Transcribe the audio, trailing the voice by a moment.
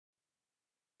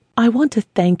I want to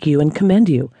thank you and commend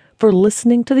you for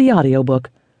listening to the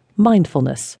audiobook,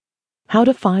 Mindfulness, How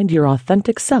to Find Your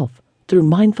Authentic Self Through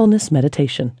Mindfulness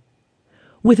Meditation.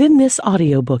 Within this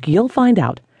audiobook, you'll find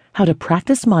out how to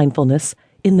practice mindfulness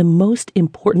in the most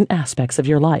important aspects of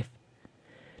your life.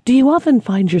 Do you often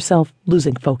find yourself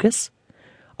losing focus?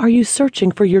 Are you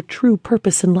searching for your true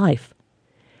purpose in life?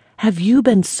 Have you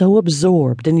been so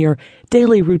absorbed in your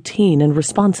daily routine and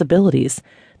responsibilities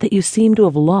that you seem to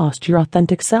have lost your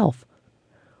authentic self?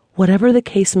 Whatever the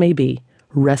case may be,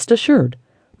 rest assured,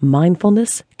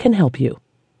 mindfulness can help you.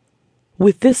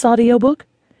 With this audiobook,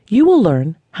 you will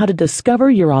learn how to discover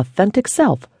your authentic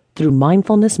self through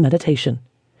mindfulness meditation.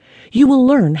 You will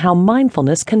learn how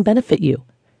mindfulness can benefit you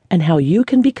and how you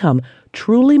can become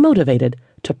truly motivated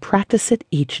to practice it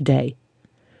each day.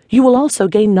 You will also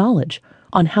gain knowledge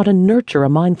on how to nurture a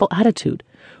mindful attitude,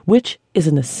 which is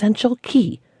an essential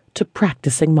key to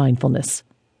practicing mindfulness.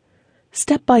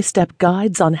 Step-by-step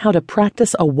guides on how to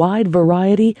practice a wide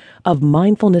variety of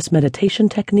mindfulness meditation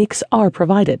techniques are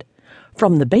provided,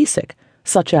 from the basic,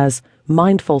 such as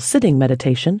mindful sitting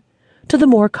meditation, to the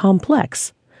more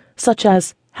complex, such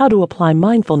as how to apply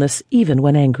mindfulness even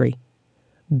when angry.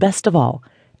 Best of all,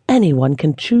 anyone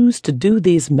can choose to do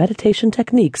these meditation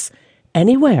techniques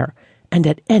anywhere and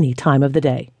at any time of the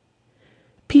day.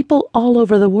 People all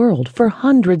over the world for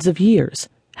hundreds of years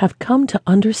have come to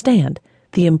understand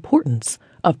the importance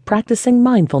of practicing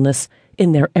mindfulness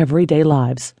in their everyday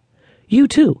lives. You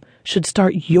too should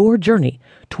start your journey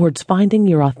towards finding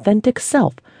your authentic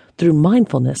self through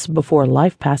mindfulness before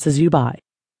life passes you by.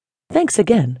 Thanks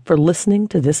again for listening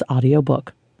to this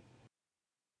audiobook.